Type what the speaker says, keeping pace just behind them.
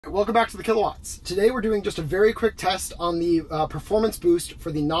Welcome back to the Kilowatts. Today we're doing just a very quick test on the performance boost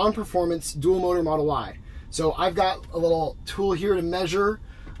for the non-performance dual motor Model Y. So I've got a little tool here to measure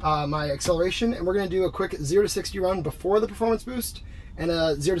my acceleration, and we're going to do a quick 0 to 60 run before the performance boost and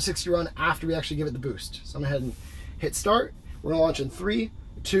a 0 to 60 run after we actually give it the boost. So I'm going to go ahead and hit start. We're going to launch in 3,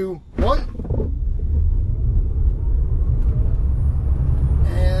 2, 1.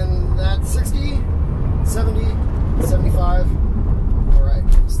 And that's 60, 70, 75. All right,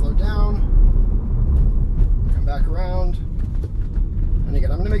 slow down, come back around. And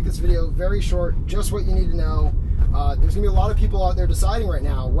again, I'm gonna make this video very short, just what you need to know. There's gonna be a lot of people out there deciding right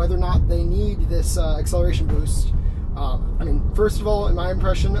now whether or not they need this acceleration boost. I mean, first of all, in my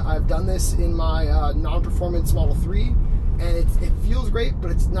impression, I've done this in my non-performance Model 3, and it feels great,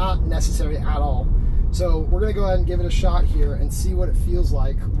 but it's not necessary at all. So we're gonna go ahead and give it a shot here and see what it feels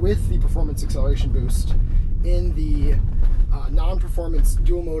like with the performance acceleration boost in the non-performance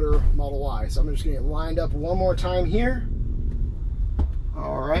dual motor Model Y. So I'm just gonna get lined up one more time here.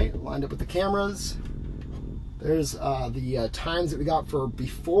 All right, lined up with the cameras. There's the times that we got for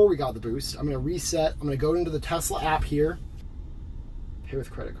before we got the boost. I'm gonna reset. I'm gonna go into the Tesla app here. Pay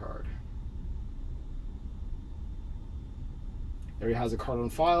with credit card. There he has a card on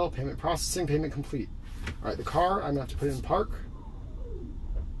file, payment processing, payment complete. All right, the car, I'm gonna have to put it in park.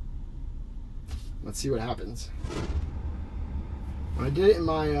 Let's see what happens. When I did it in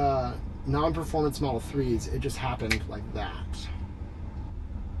my non-performance Model 3s, it just happened like that.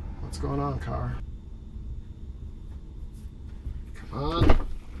 What's going on, car? Come on.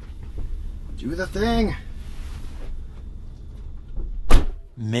 Do the thing.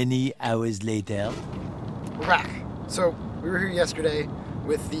 Many hours later. We're back. So we were here yesterday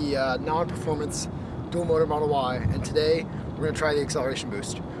with the non-performance dual motor Model Y, and today we're gonna try the acceleration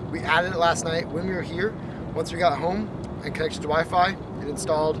boost. We added it last night when we were here. Once we got home and connected to Wi-Fi, it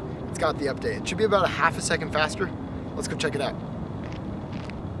installed, it's got the update. It should be about a half a second faster. Let's go check it out.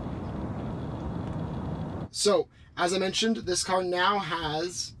 So, as I mentioned, this car now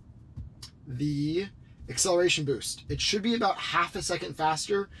has the acceleration boost. It should be about half a second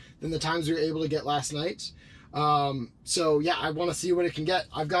faster than the times we were able to get last night. So yeah, I want to see what it can get.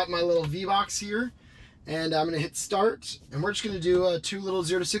 I've got my little V-Box here, and I'm going to hit start, and we're just going to do 2 little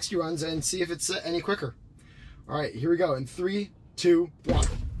 0 to 60 runs and see if it's any quicker. All right, here we go in 3, 2, 1.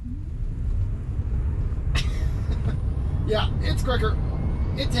 Yeah, it's quicker.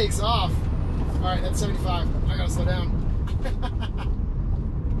 It takes off. All right, that's 75. I gotta slow down.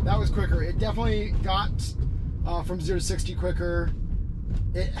 That was quicker. It definitely got from 0 to 60 quicker.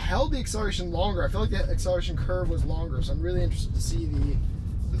 It held the acceleration longer. I feel like the acceleration curve was longer, so I'm really interested to see the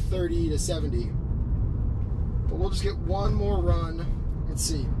 30 to 70. But we'll just get one more run and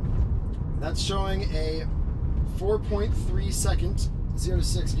see. That's showing a 4.3 second 0 to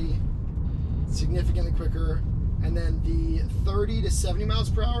 60, significantly quicker. And then the 30 to 70 miles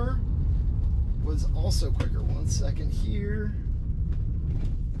per hour was also quicker. 1 second here.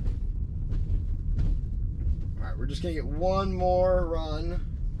 All right, we're just gonna get one more run.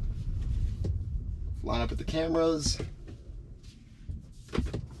 Line up with the cameras.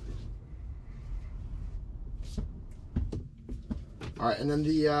 All right, and then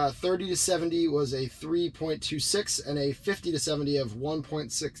the 30 to 70 was a 3.26 and a 50 to 70 of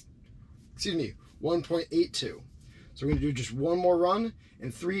 1.82. So we're gonna do just one more run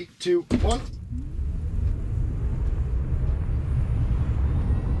in 3, 2, 1.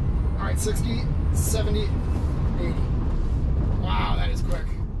 All right, 60, 70, 80. Wow, that is quick.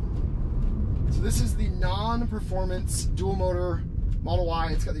 So this is the non-performance dual motor Model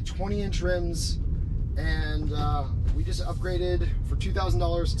Y. It's got the 20-inch rims, and we just upgraded for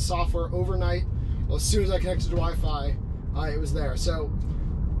 $2,000 software overnight. Well, as soon as I connected to Wi-Fi, it was there. So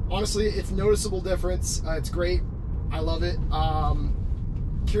honestly, it's a noticeable difference. It's great. I love it.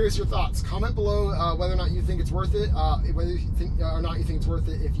 Curious your thoughts. Comment below whether or not you think it's worth it. Whether you think or not you think it's worth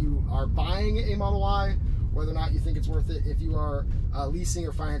it if you are buying a Model Y. Whether or not you think it's worth it if you are leasing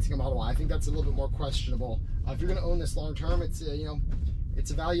or financing a Model Y. I think that's a little bit more questionable. If you're going to own this long term, it's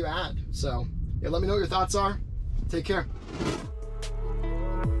it's a value add. So yeah, let me know what your thoughts are. Take care.